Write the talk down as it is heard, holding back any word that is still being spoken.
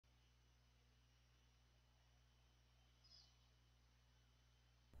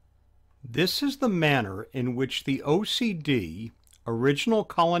This is the manner in which the OCD, original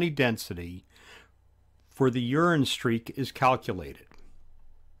colony density, for the urine streak is calculated.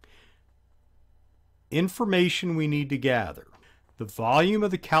 Information we need to gather. The volume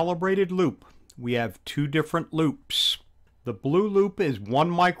of the calibrated loop. We have two different loops. The blue loop is 1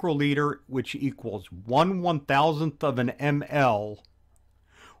 microliter, which equals 1/1000th of an ml,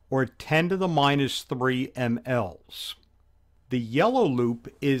 or 10 to the minus 3 mLs. The yellow loop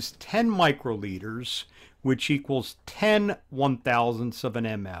is 10 microliters, which equals 10 1,000ths of an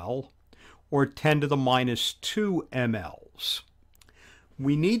ml, or 10 to the minus 2 mLs.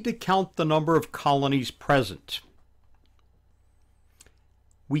 We need to count the number of colonies present.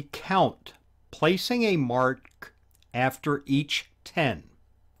 We count, placing a mark after each 10.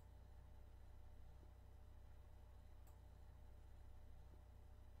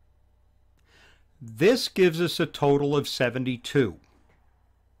 This gives us a total of 72.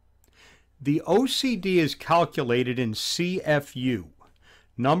 The OCD is calculated in CFU,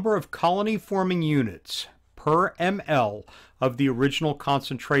 number of colony-forming units per ml of the original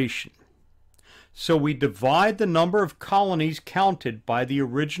concentration. So we divide the number of colonies counted by the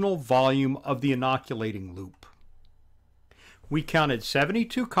original volume of the inoculating loop. We counted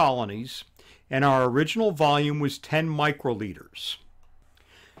 72 colonies, and our original volume was 10 microliters.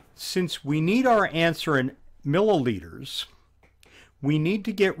 Since we need our answer in milliliters, we need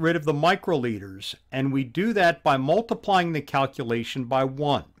to get rid of the microliters, and we do that by multiplying the calculation by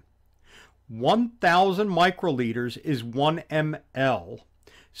 1. 1,000 microliters is 1 ml,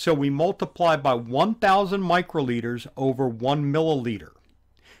 so we multiply by 1,000 microliters over 1 milliliter.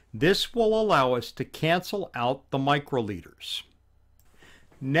 This will allow us to cancel out the microliters.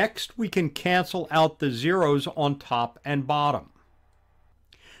 Next, we can cancel out the zeros on top and bottom.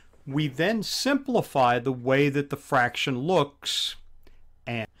 We then simplify the way that the fraction looks,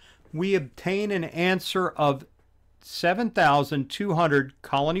 and we obtain an answer of 7,200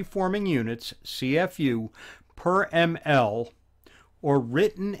 colony-forming units, CFU, per ml, or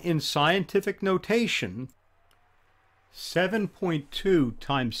written in scientific notation, 7.2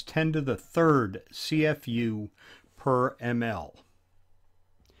 times 10 to the third CFU per ml.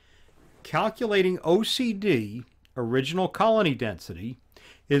 Calculating OCD, original colony density,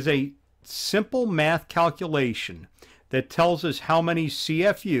 is a simple math calculation that tells us how many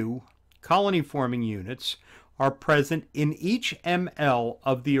CFU, colony-forming units, are present in each ml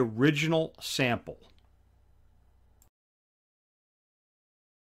of the original sample.